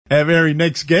our very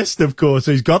next guest, of course,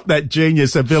 who's got that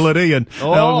genius ability, and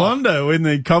Elwondo in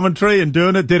the commentary and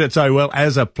did it so well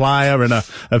as a player and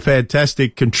a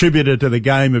fantastic contributor to the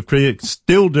game of cricket,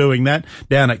 still doing that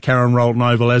down at Karen Rolton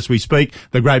Oval as we speak.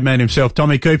 The great man himself,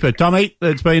 Tommy Cooper. Tommy,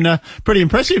 it's been pretty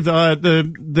impressive,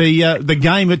 the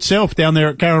game itself down there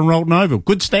at Karen Rolton Oval.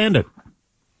 Good standard.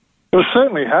 Well, it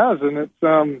certainly has, and it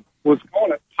was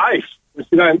gone at pace, which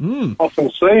you don't often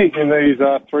see in these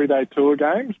 3-day tour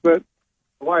games, but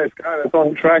the way it's going, it's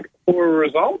on track for a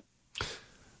result.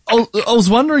 I was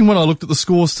wondering when I looked at the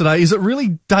scores today, is it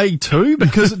really day 2?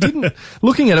 Because it didn't,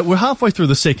 looking at it, we're halfway through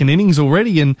the second innings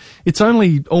already, and it's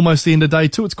only almost the end of day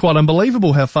 2. It's quite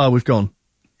unbelievable how far we've gone.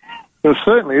 Well,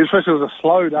 certainly, especially it was a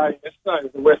slow day yesterday,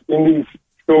 with the West Indies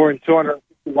scoring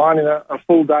 251 in a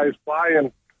full day's play,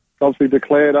 and obviously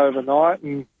declared overnight.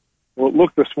 And well, it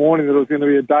looked this morning that it was going to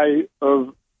be a day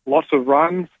of lots of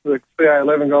runs. The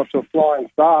CA11 got off to a flying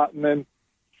start, and then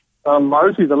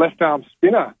Mosey, the left-arm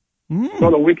spinner,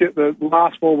 got a wicket the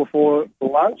last ball before the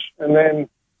lunch, and then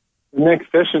the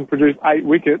next session produced 8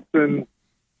 wickets, and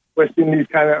West Indies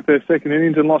came out for their second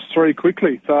innings and lost 3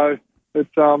 quickly. So it's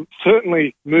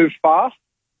certainly moved fast,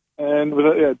 and with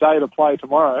a day to play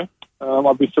tomorrow,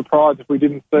 I'd be surprised if we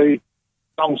didn't see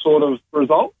some sort of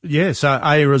result. Yes,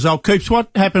 a result. Coops, what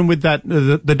happened with that,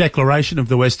 the declaration of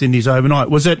the West Indies overnight?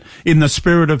 Was it in the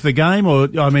spirit of the game, or,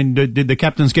 I mean, did the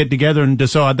captains get together and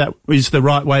decide that is the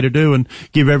right way to do and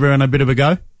give everyone a bit of a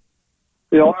go?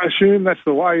 Yeah, I assume that's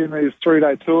the way in these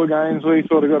 3-day tour games. We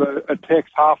sort of got a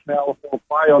text half an hour before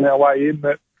play on our way in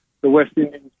that the West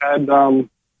Indies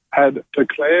had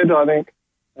declared. I think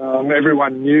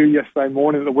everyone knew yesterday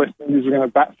morning that the West Indies were going to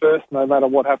bat first, no matter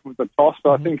what happened with the toss.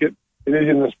 So I think it is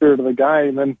in the spirit of the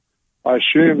game, and I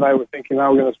assume they were thinking they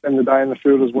were going to spend the day in the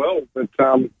field as well. But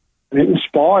an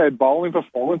inspired bowling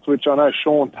performance, which I know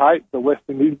Sean Tate, the West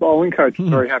Indies bowling coach, is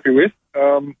very happy with.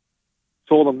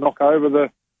 Saw them knock over the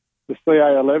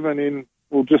CA11 in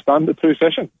just under 2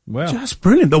 sessions. Wow. Just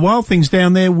brilliant. The Wild Thing's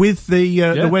down there with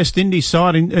the West Indies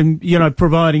side and, you know,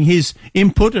 providing his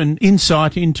input and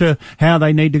insight into how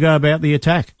they need to go about the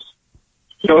attack.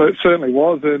 So it certainly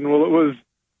was, and well, it was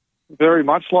very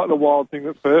much like the Wild Thing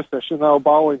at first session. They were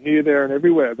bowling here, there and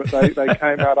everywhere, but they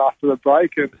came out after the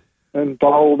break and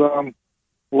bowled a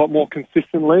lot more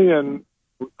consistently, and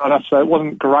I'd have to say it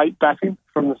wasn't great batting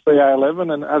from the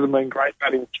CA11 and it hasn't been great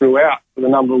batting throughout with a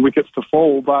number of wickets to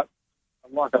fall, but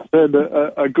like I said,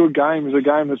 a good game is a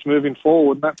game that's moving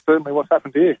forward, and that's certainly what's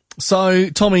happened here. So,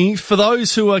 Tommy, for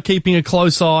those who are keeping a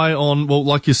close eye on, well,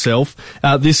 like yourself,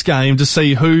 this game to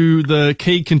see who the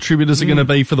key contributors are going to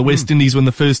be for the West Indies when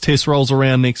the first test rolls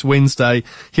around next Wednesday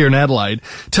here in Adelaide,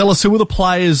 tell us who are the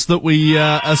players that we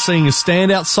are seeing as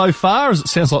standouts so far, as it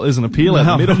sounds like there's an appeal out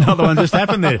the middle. Another one just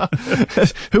happened there.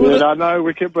 No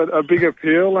wicket, but a big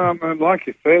appeal. And like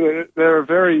you said, they're a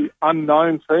very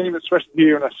unknown team, especially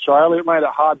here in Australia. It made it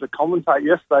hard to commentate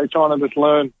yesterday, trying to just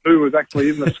learn who was actually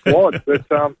in the squad. But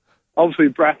obviously,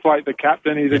 Brathwaite, the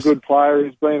captain, he's a good player.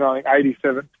 He's been, I think,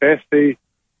 87 tests. He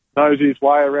knows his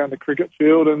way around the cricket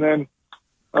field. And then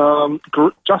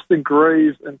Justin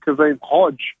Greaves and Kavem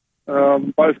Hodge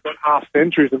both got half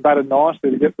centuries and batted nicely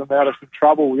to get them out of some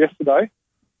trouble yesterday.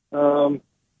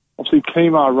 Obviously,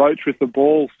 Kemar Roach with the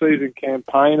ball, seasoned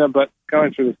campaigner, but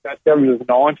going through the stats, averages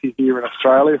 90 here in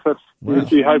Australia, so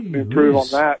we hope to improve on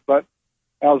that. But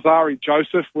Alzari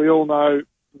Joseph, we all know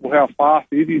how fast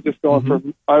he is. He's just gone for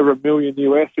over $1 million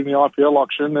US in the IPL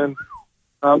auction. And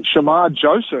Shamar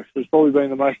Joseph has probably been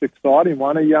the most exciting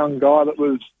one, a young guy that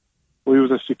was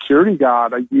a security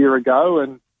guard a year ago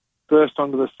and burst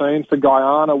onto the scene for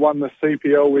Guyana, won the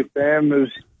CPL with them, has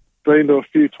been to a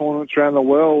few tournaments around the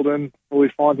world, and he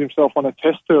finds himself on a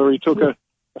test tour. He took a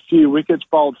few wickets,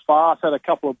 bowled fast, had a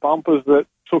couple of bumpers that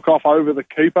took off over the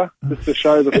keeper just to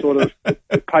show the sort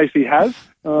of pace he has.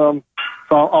 So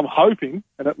I'm hoping,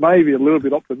 and it may be a little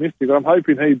bit optimistic, but I'm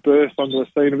hoping he bursts onto the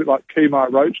scene a bit like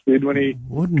Kemar Roach did when he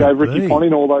gave Ricky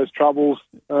Ponting all those troubles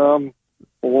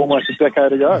almost a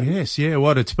decade ago. Yes, yeah,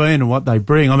 what it's been and what they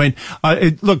bring. I mean,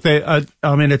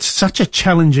 it's such a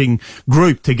challenging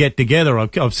group to get together.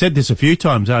 I've said this a few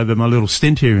times over my little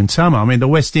stint here in summer. I mean, the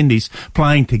West Indies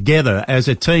playing together as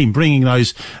a team, bringing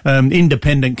those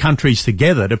independent countries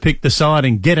together to pick the side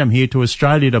and get them here to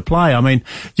Australia to play. I mean,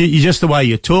 just the way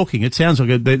you're talking, it sounds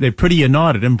like they're pretty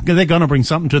united and they're going to bring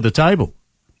something to the table.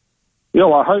 Yeah,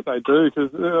 well, I hope they do,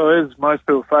 because as most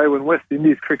people say, when West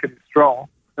Indies cricket is strong,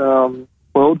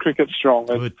 world cricket's strong.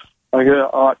 And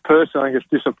personally, I think it's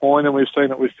disappointing. We've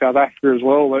seen it with South Africa as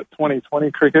well, that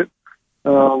 2020 cricket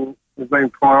has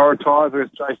been prioritised. There's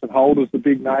Jason Holder's the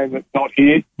big name that's not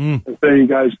here. And there he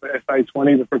goes for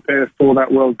SA20 to prepare for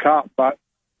that World Cup. But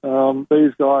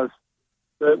These guys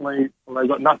certainly, they've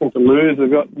got nothing to lose.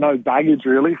 They've got no baggage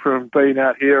really from being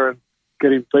out here and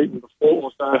getting beaten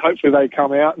before. So hopefully they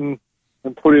come out and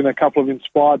put in a couple of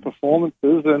inspired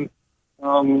performances and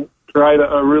create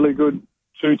a really good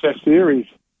two-test series.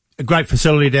 A great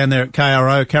facility down there at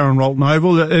KRO, Karen Rolton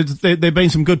Oval. There've been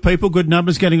some good people, good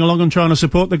numbers getting along and trying to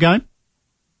support the game?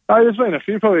 Oh, there's been a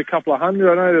few, probably a couple of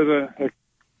hundred. I know there's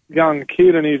a young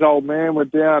kid and his old man were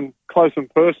down close and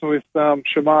personal with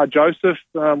Shamar Joseph,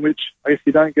 which I guess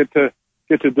you don't get to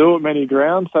do at many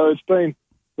grounds. So it's been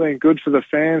good for the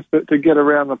fans to get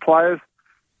around the players.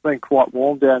 It's been quite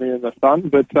warm down here in the sun,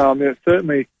 but it's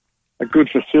certainly a good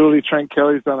facility. Trent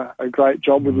Kelly's done a great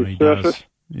job with his surface.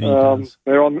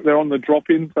 They're on the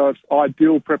drop-in, so it's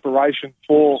ideal preparation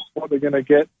for what they're going to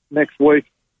get next week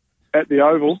at the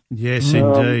Oval. Yes,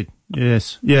 indeed.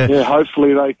 Yes, yeah. Yeah,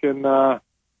 hopefully they can.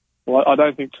 Well, I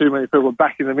don't think too many people are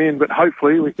backing them in, but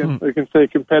hopefully we can see a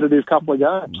competitive couple of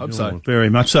games. Hope so. Very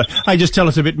much so. Hey, just tell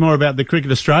us a bit more about the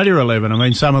Cricket Australia 11. I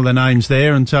mean, some of the names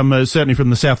there, and some certainly from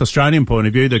the South Australian point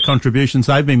of view, the contributions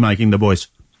they've been making, the boys.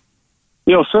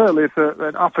 Yeah, well, certainly it's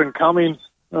an up and coming.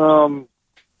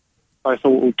 I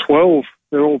thought 12.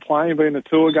 They're all playing, being a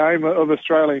tour game of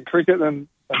Australian cricket, and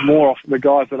more often the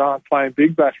guys that aren't playing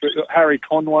Big Bash. But Harry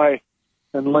Conway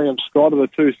and Liam Scott are the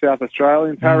two South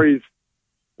Australians. Harry's,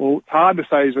 well, it's hard to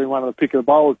say he's been one of the pick of the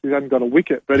bowlers. He hasn't got a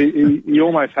wicket, but he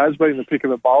almost has been the pick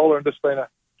of the bowler and just been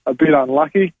a bit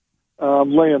unlucky.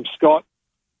 Liam Scott,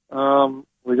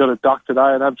 we got a duck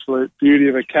today, an absolute beauty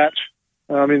of a catch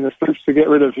in the slips to get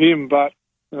rid of him. But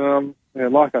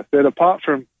like I said, apart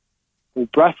from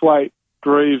Brathwaite,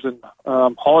 Greaves and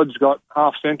Hodge got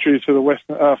half centuries for the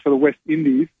West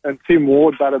Indies, and Tim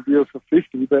Ward batted beautiful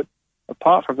 50. But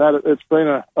apart from that, it's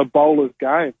been a bowler's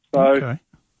game. So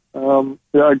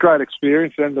a great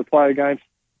experience for them to play against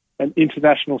an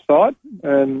international side,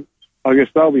 and I guess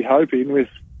they'll be hoping with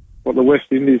what the West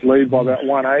Indies lead by about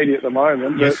 180 at the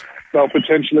moment, that they'll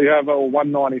potentially have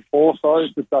 194.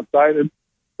 Sorry, just updated.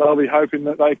 They'll be hoping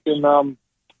that they can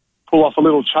pull off a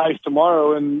little chase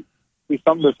tomorrow and be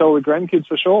something to tell the grandkids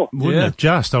for sure. Wouldn't it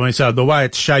just? I mean, so the way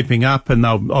it's shaping up, and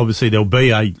there'll be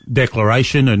a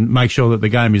declaration and make sure that the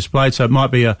game is played. So it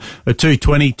might be a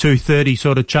 220, 230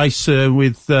 sort of chase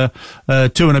with 2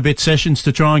 and a bit sessions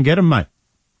to try and get them, mate.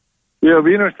 Yeah, it'll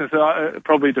be interesting. So it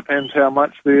probably depends how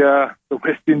much the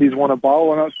West Indies want to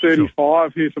bowl. I know it's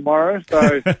 35 here tomorrow,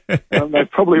 so they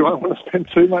probably won't want to spend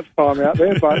too much time out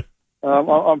there. But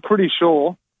I'm pretty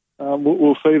sure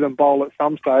we'll see them bowl at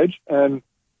some stage, and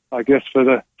I guess for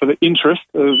the interest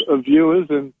of viewers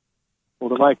and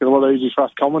to make it a lot easier for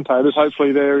us commentators,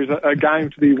 hopefully there is a game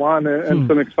to be won and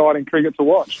some exciting cricket to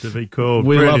watch. To be cool.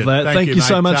 We love that. Thank you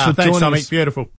so much for joining us. Beautiful.